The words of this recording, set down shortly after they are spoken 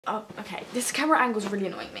oh, okay, this camera angle is really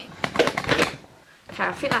annoying me. Okay,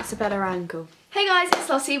 I think that's a better angle. Hey guys, it's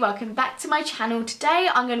Lottie, welcome back to my channel. Today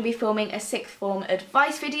I'm going to be filming a sixth form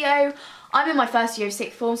advice video. I'm in my first year of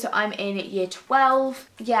sixth form, so I'm in year 12.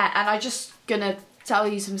 Yeah, and I'm just going to tell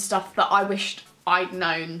you some stuff that I wished I'd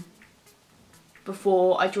known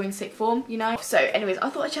before I joined sixth form, you know? So anyways, I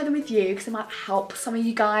thought I'd share them with you because it might help some of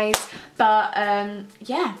you guys. But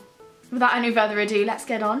yeah, without any further ado, let's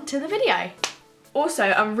get on to the video. Also,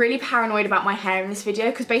 I'm really paranoid about my hair in this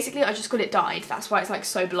video because basically I just got it dyed. That's why it's like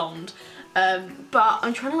so blonde. But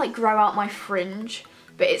I'm trying to like grow out my fringe,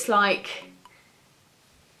 but it's like...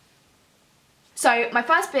 So my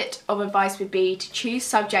first bit of advice would be to choose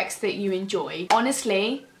subjects that you enjoy.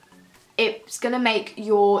 Honestly, it's gonna make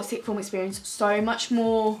your sixth form experience so much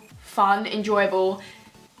more fun, enjoyable,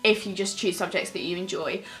 if you just choose subjects that you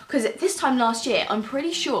enjoy. Because this time last year, I'm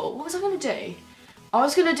pretty sure, what was I gonna do? I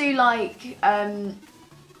was gonna do like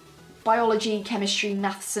biology, chemistry,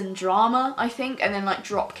 maths and drama, I think, and then like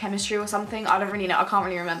drop chemistry or something. I don't really know, I can't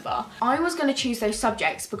really remember. I was gonna choose those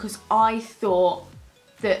subjects because I thought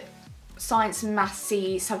that science and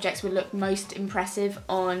mathsy subjects would look most impressive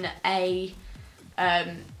on a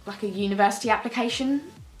like a university application.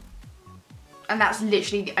 And that's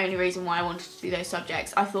literally the only reason why I wanted to do those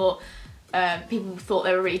subjects. I thought people thought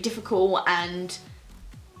they were really difficult and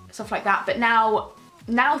stuff like that, but now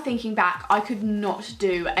thinking back, I could not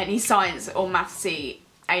do any science or mathsy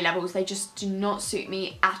A-levels. They just do not suit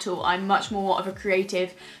me at all. I'm much more of a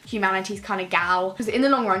creative humanities kind of gal. Because in the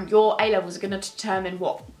long run, your A-levels are going to determine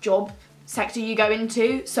what job sector you go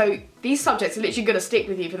into. So these subjects are literally going to stick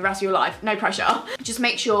with you for the rest of your life. No pressure. Just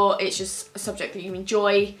make sure it's just a subject that you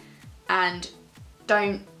enjoy and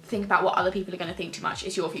don't think about what other people are going to think too much.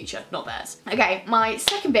 It's your future, not theirs. Okay, my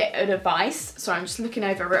second bit of advice. Sorry, I'm just looking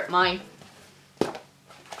over at my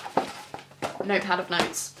notepad of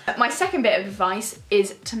notes. My second bit of advice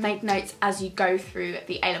is to make notes as you go through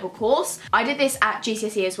the A-level course. I did this at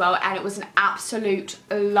GCSE as well, and it was an absolute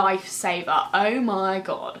lifesaver. Oh my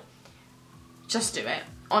god. Just do it,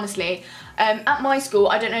 honestly. At my school,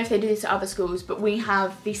 I don't know if they do this at other schools, but we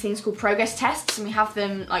have these things called progress tests, and we have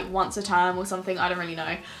them like once a term or something, I don't really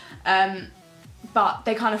know. But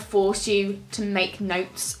they kind of force you to make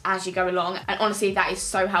notes as you go along, and honestly that is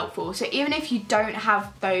so helpful. So even if you don't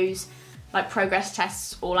have those like progress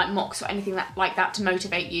tests or like mocks or anything like that to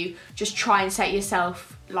motivate you, just try and set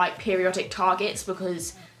yourself like periodic targets,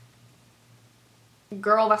 because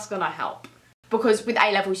girl, that's gonna help. Because with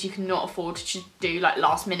A-levels you cannot afford to do like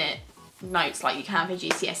last minute notes like you can for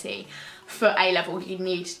GCSE. For A-level you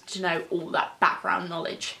need to know all that background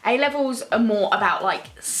knowledge. A-levels are more about like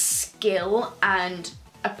skill and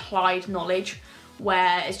applied knowledge,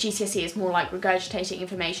 whereas GCSE is more like regurgitating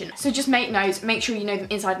information. So just make notes, make sure you know them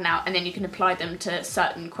inside and out, and then you can apply them to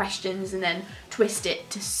certain questions and then twist it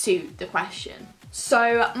to suit the question.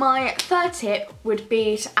 So my third tip would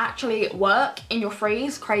be to actually work in your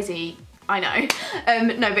frees. Crazy, I know.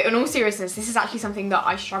 No, but in all seriousness, this is actually something that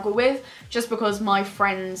I struggle with, just because my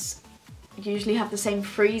friends usually have the same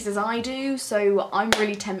frees as I do, so I'm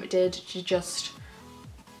really tempted to just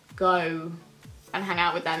go and hang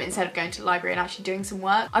out with them instead of going to the library and actually doing some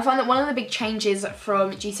work. I find that one of the big changes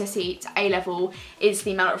from GCSE to A-level is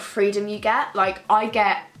the amount of freedom you get. Like I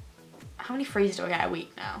get, how many frees do I get a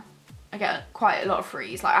week now? I get quite a lot of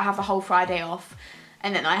frees. Like I have the whole Friday off,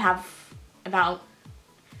 and then I have about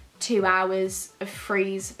 2 hours of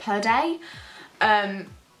frees per day.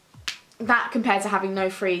 That compared to having no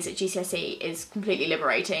frees at GCSE is completely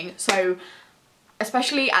liberating. So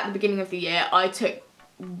especially at the beginning of the year, I took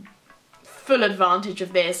full advantage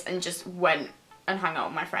of this and just went and hung out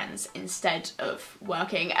with my friends instead of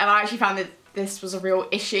working. And I actually found that this was a real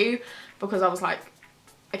issue, because I was like,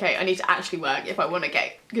 okay, I need to actually work if I want to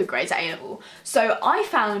get good grades at A-level. So I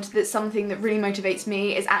found that something that really motivates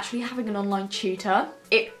me is actually having an online tutor.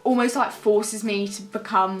 It almost like forces me to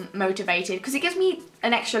become motivated, because it gives me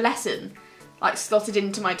an extra lesson like slotted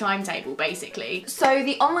into my timetable basically. So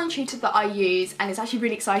the online tutor that I use, and it's actually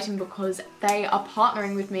really exciting because they are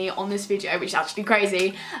partnering with me on this video, which is actually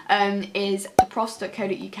crazy, is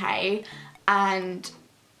profs.co.uk, and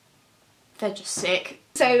they're just sick.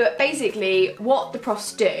 So basically what the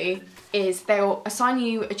profs do is they'll assign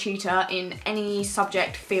you a tutor in any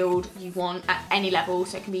subject field you want at any level.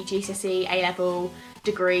 So it can be GCSE, A-level,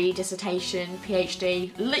 degree, dissertation,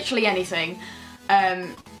 PhD, literally anything.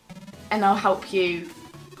 And they'll help you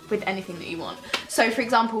with anything that you want. So for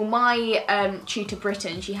example, my tutor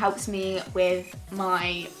Britain, she helps me with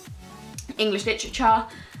my English literature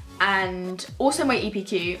and also my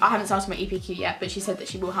EPQ. I haven't started my EPQ yet, but she said that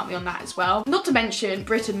she will help me on that as well. Not to mention,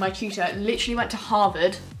 Britain, my tutor, literally went to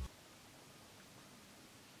Harvard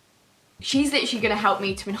she's literally going to help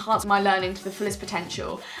me to enhance my learning to the fullest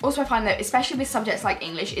potential. Also, I find that especially with subjects like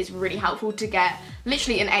English, it's really helpful to get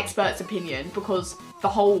literally an expert's opinion, because the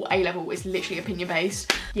whole A-level is literally opinion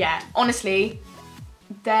based. Yeah, honestly,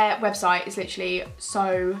 their website is literally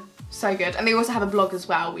so good, and they also have a blog as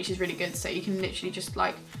well, which is really good, so you can literally just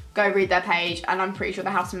like go read their page, and I'm pretty sure they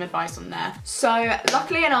have some advice on there. So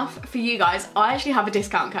luckily enough for you guys, I actually have a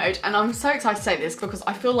discount code, and I'm so excited to say this because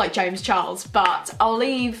I feel like James Charles, but I'll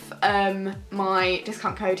leave my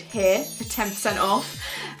discount code here for 10% off.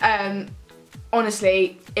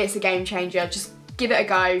 Honestly, it's a game changer. Just give it a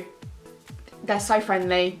go. They're so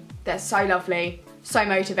friendly, they're so lovely, so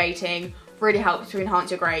motivating, really helps to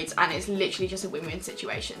enhance your grades, and it's literally just a win-win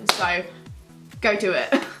situation. So go do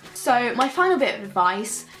it. So my final bit of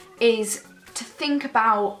advice is to think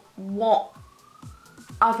about what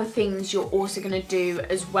other things you're also going to do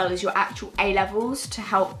as well as your actual A-levels to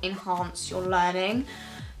help enhance your learning.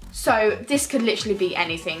 So this could literally be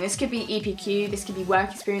anything. This could be EPQ, this could be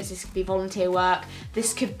work experience, this could be volunteer work,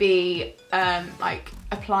 this could be like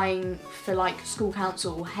applying for like school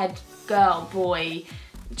council, head girl, boy,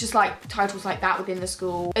 just like titles like that within the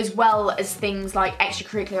school, as well as things like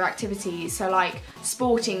extracurricular activities, so like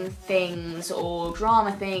sporting things or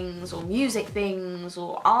drama things or music things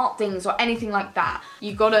or art things or anything like that.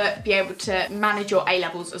 You've got to be able to manage your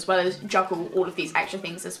A-levels as well as juggle all of these extra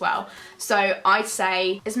things as well. So I'd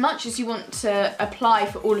say, as much as you want to apply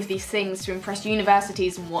for all of these things to impress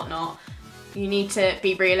universities and whatnot, you need to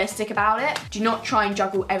be realistic about it. Do not try and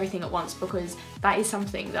juggle everything at once, because that is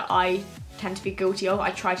something that I tend to be guilty of. I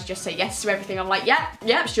try to just say yes to everything. I'm like,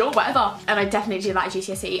 yeah, sure, whatever. And I definitely did that at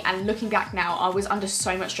GCSE, and looking back now, I was under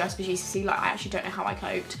so much stress for GCSE, like I actually don't know how I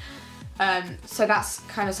coped. So that's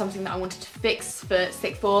kind of something that I wanted to fix for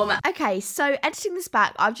sixth form. Okay, so editing this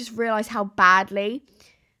back, I've just realised how badly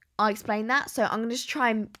I explained that, so I'm going to just try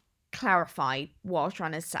and clarify what I was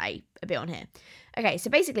trying to say a bit on here. Okay, so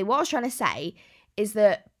basically what I was trying to say is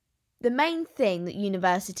that the main thing that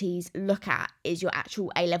universities look at is your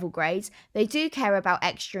actual A-level grades. They do care about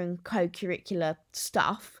extra and co-curricular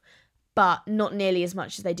stuff, but not nearly as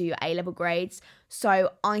much as they do your A-level grades.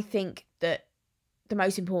 So I think that the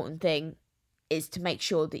most important thing is to make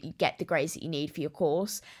sure that you get the grades that you need for your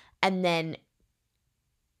course, and then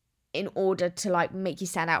in order to like make you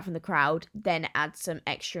stand out from the crowd, then add some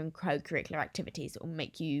extra and co-curricular activities that will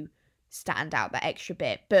make you stand out that extra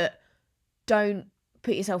bit. But don't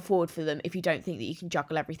put yourself forward for them if you don't think that you can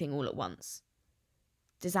juggle everything all at once.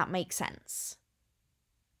 Does that make sense?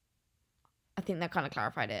 I think that kind of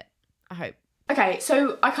clarified it. I hope. Okay,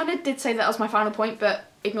 so I kind of did say that was my final point, but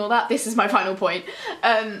ignore that. This is my final point.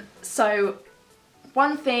 So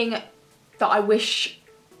one thing that I wish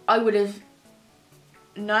I would have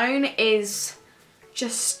known is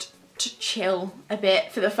just to chill a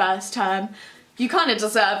bit for the first term. You kind of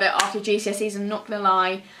deserve it after GCSEs, I'm not gonna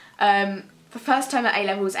lie. The first term at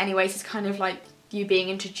A-levels anyways is kind of like you being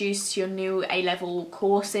introduced to your new A-level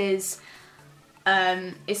courses.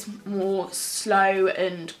 It's more slow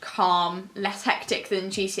and calm, less hectic than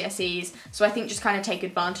GCSEs, so I think just kind of take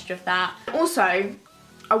advantage of that. Also,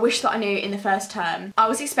 I wish that I knew in the first term. I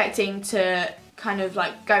was expecting to kind of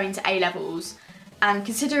like go into A-levels, and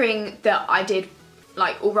considering that I did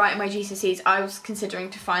like alright in my GCSEs, I was considering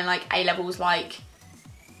to find like A-levels like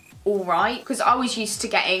alright, because I was used to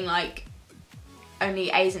getting like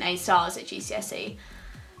only A's and A stars at GCSE.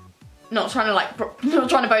 Not trying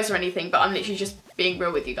to boast or anything, but I'm literally just being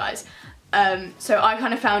real with you guys. So I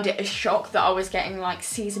kind of found it a shock that I was getting like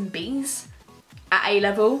C's and B's at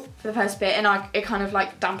A-level for the first bit, and it kind of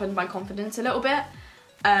like dampened my confidence a little bit.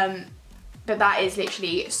 But that is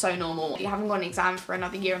literally so normal. You haven't got an exam for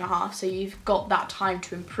another year and a half, so you've got that time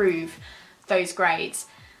to improve those grades.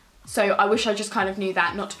 So I wish I just kind of knew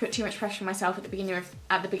that, not to put too much pressure on myself at the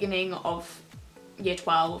beginning of year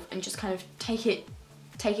 12, and just kind of take it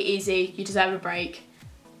easy. You deserve a break.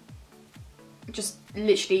 Just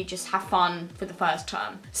literally just have fun for the first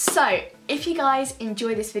term. So if you guys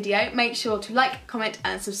enjoy this video, make sure to like, comment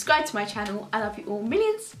and subscribe to my channel. I love you all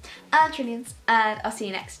millions and trillions, and I'll see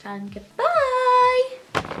you next time.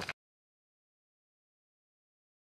 Goodbye.